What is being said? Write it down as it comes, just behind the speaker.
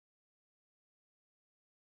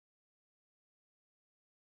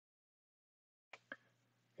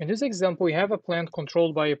In this example, we have a plant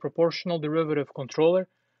controlled by a proportional derivative controller.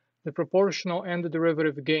 The proportional and the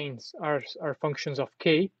derivative gains are functions of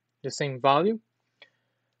k, the same value.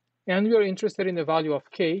 And we are interested in the value of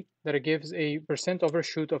k that gives a percent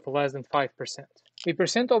overshoot of less than 5%. A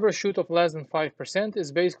percent overshoot of less than 5%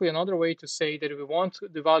 is basically another way to say that we want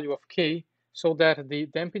the value of k so that the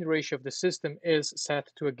damping ratio of the system is set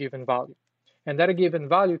to a given value. And that given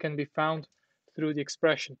value can be found through the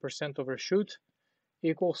expression percent overshoot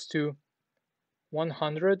equals to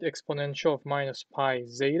 100 exponential of minus pi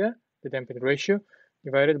zeta, the damping ratio,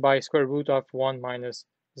 divided by square root of 1 minus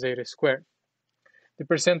zeta squared. The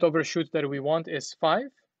percent overshoot that we want is 5.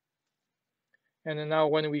 And then now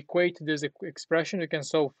when we equate this expression, we can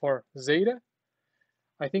solve for zeta.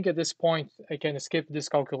 I think at this point I can skip these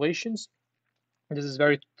calculations. This is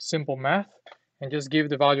very simple math, and just give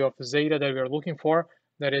the value of zeta that we are looking for,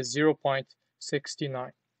 that is 0.69.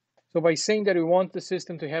 So by saying that we want the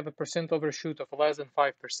system to have a percent overshoot of less than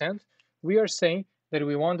 5%, we are saying that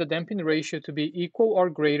we want the damping ratio to be equal or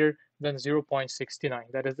greater than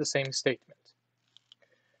 0.69. That is the same statement.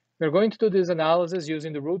 We're going to do this analysis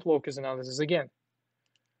using the root locus analysis again.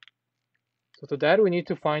 So to that, we need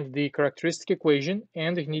to find the characteristic equation,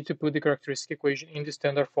 and we need to put the characteristic equation in the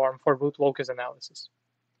standard form for root locus analysis.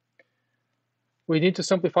 We need to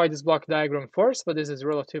simplify this block diagram first, but this is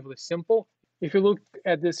relatively simple. If you look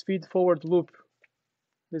at this feed-forward loop,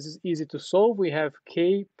 this is easy to solve. We have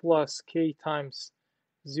k plus k times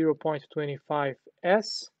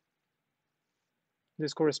 0.25s.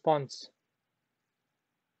 This corresponds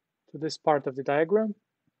to this part of the diagram.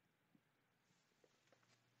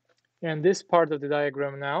 And this part of the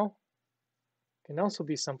diagram now can also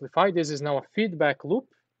be simplified. This is now a feedback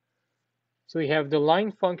loop. So we have the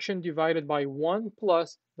line function divided by 1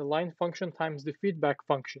 plus the line function times the feedback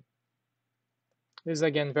function. This is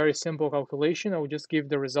again very simple calculation. I will just give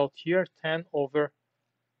the result here, 10 over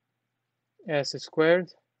s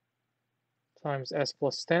squared times s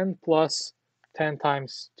plus 10 plus 10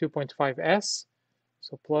 times 2.5s,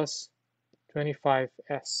 so plus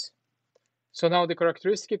 25s. So now the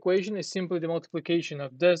characteristic equation is simply the multiplication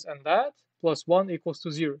of this and that plus 1 equals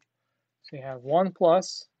to 0. So you have 1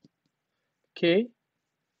 plus k,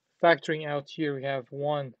 factoring out here we have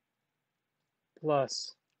 1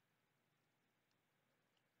 plus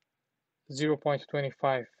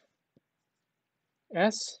 0.25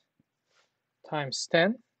 s times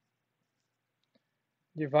 10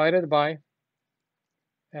 divided by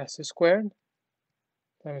s squared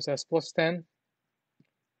times s plus 10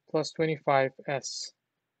 plus 25s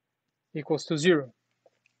equals to 0.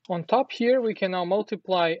 On top here, we can now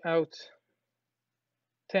multiply out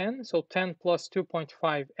 10, so 10 plus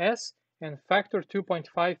 2.5s, and factor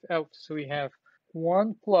 2.5 out. So we have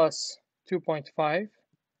 1 plus 2.5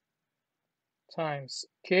 times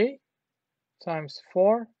k times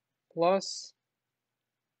 4 plus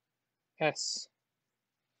s.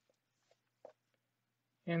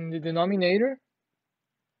 In the denominator,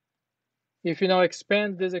 if you now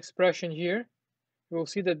expand this expression here, you will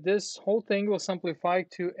see that this whole thing will simplify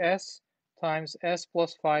to s times s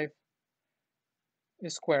plus 5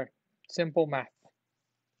 squared. Simple math.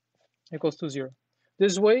 Equals to 0.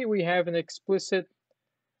 This way we have an explicit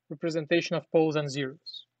representation of poles and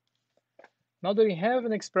zeros. Now that we have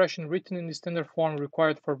an expression written in the standard form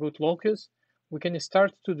required for root locus, we can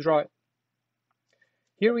start to draw it.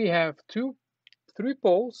 Here we have 3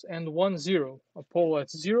 poles and 1 0. A pole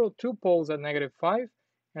at 0, 2 poles at -5,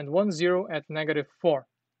 and 1 0 at -4.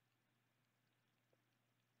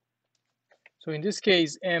 So in this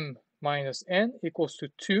case, m minus n equals to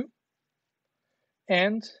 2,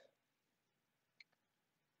 and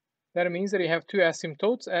that means that you have 2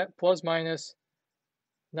 asymptotes at plus minus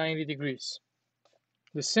 90 degrees.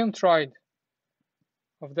 The centroid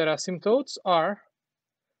of that asymptotes are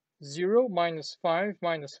 0 minus 5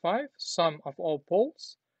 minus 5, sum of all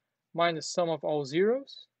poles, minus sum of all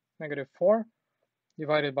zeros, -4,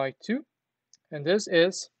 divided by 2, and this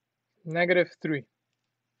is -3.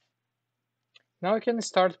 Now I can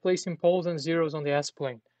start placing poles and zeros on the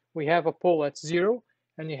S-plane. We have a pole at 0,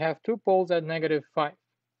 and you have 2 poles at -5.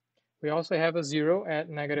 We also have a 0 at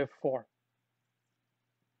 -4.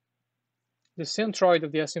 The centroid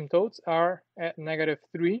of the asymptotes are at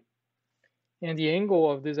 -3, and the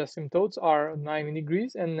angle of these asymptotes are 90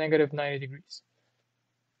 degrees and -90 degrees.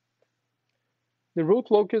 The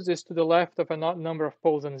root locus is to the left of an odd number of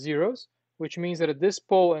poles and zeros, which means that this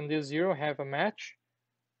pole and this zero have a match.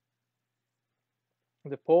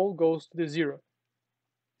 The pole goes to the 0.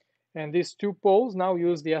 And these 2 poles now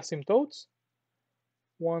use the asymptotes.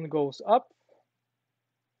 One goes up,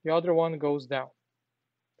 the other one goes down.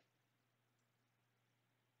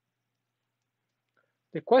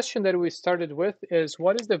 The question that we started with is,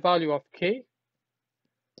 what is the value of K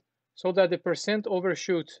so that the percent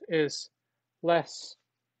overshoot is less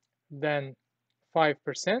than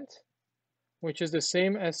 5%, which is the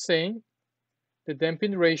same as saying the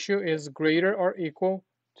damping ratio is greater or equal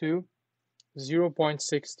to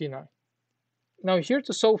 0.69. Now here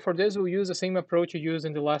to solve for this, we'll use the same approach we used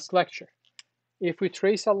in the last lecture. If we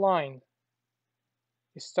trace a line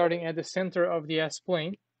starting at the center of the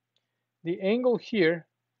S-plane, the angle here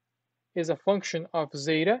is a function of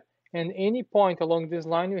zeta, and any point along this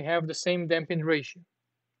line we have the same damping ratio.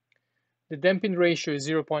 The damping ratio is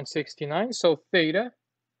 0.69, so theta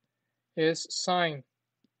is sine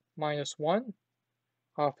minus 1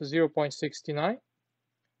 of 0.69.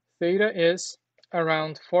 Theta is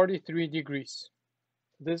around 43 degrees.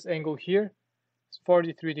 This angle here is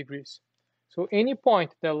 43 degrees. So any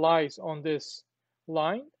point that lies on this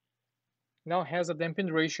line now has a damping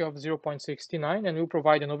ratio of 0.69 and will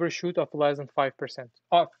provide an overshoot of less than 5%.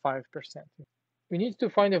 We need to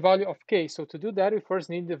find the value of K, so to do that we first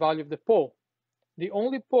need the value of the pole. The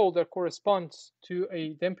only pole that corresponds to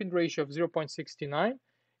a damping ratio of 0.69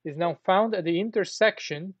 is now found at the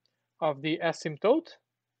intersection of the asymptote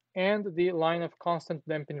and the line of constant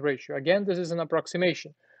damping ratio. Again, this is an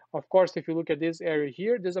approximation. Of course, if you look at this area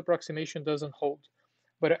here, this approximation doesn't hold.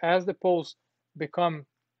 But as the poles become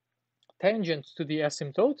tangent to the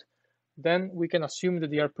asymptote, then we can assume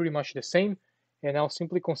that they are pretty much the same, and I'll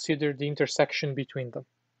simply consider the intersection between them.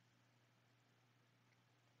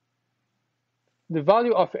 The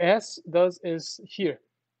value of S is here.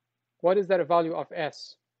 What is that value of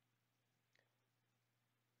S?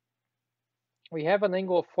 We have an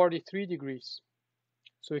angle of 43 degrees.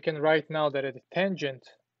 So we can write now that a tangent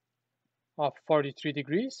of 43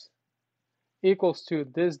 degrees equals to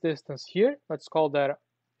this distance here. Let's call that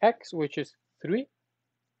x, which is 3.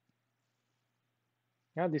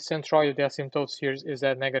 Yeah, the centroid of the asymptotes here is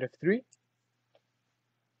at -3,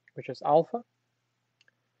 which is alpha,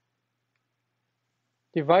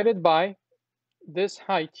 divided by this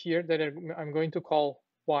height here that I'm going to call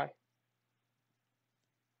y.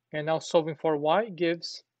 And now solving for y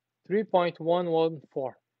gives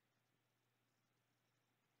 3.114.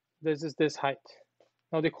 This is this height.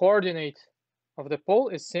 Now the coordinate of the pole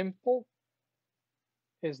is simple,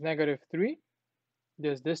 is -3,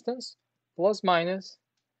 this distance, plus minus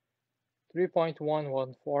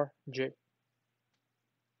 3.114j.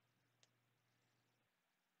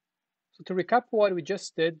 So to recap what we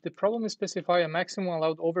just did, the problem specifies a maximum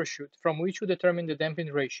allowed overshoot from which we determine the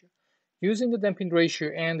damping ratio. Using the damping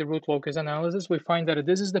ratio and the root locus analysis, we find that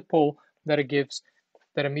this is the pole that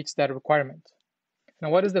meets that requirement.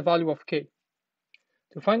 Now, what is the value of K?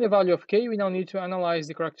 To find the value of K, we now need to analyze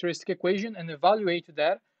the characteristic equation and evaluate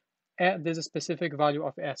that at this specific value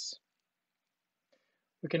of S.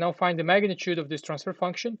 We can now find the magnitude of this transfer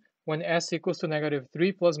function when S equals to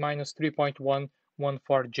 -3 plus minus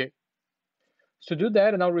 3.114j. So to do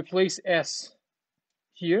that, now replace S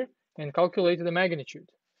here and calculate the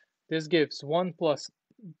magnitude. This gives 1 plus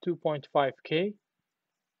 2.5k.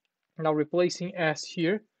 Now replacing S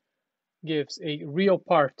here gives a real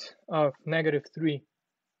part of -3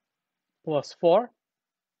 plus 4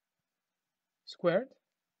 squared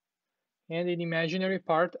and an imaginary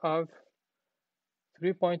part of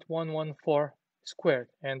 3.114 squared,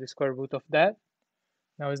 and the square root of that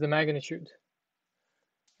now is the magnitude.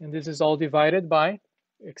 And this is all divided by,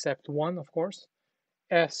 except 1 of course,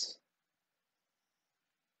 S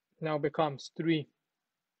now becomes 3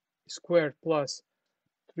 squared plus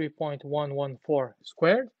 3.114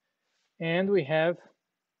 squared, and we have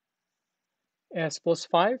S plus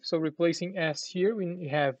 5, so replacing S here we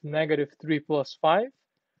have -3 plus 5.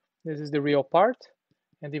 This is the real part,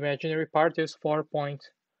 and the imaginary part is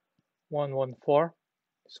 4.114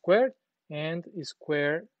 squared, and is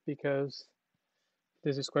squared because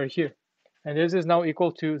this is squared here. And this is now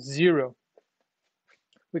equal to 0.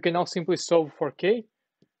 We can now simply solve for K.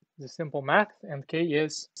 It's a simple math, and K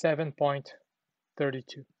is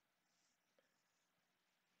 7.32.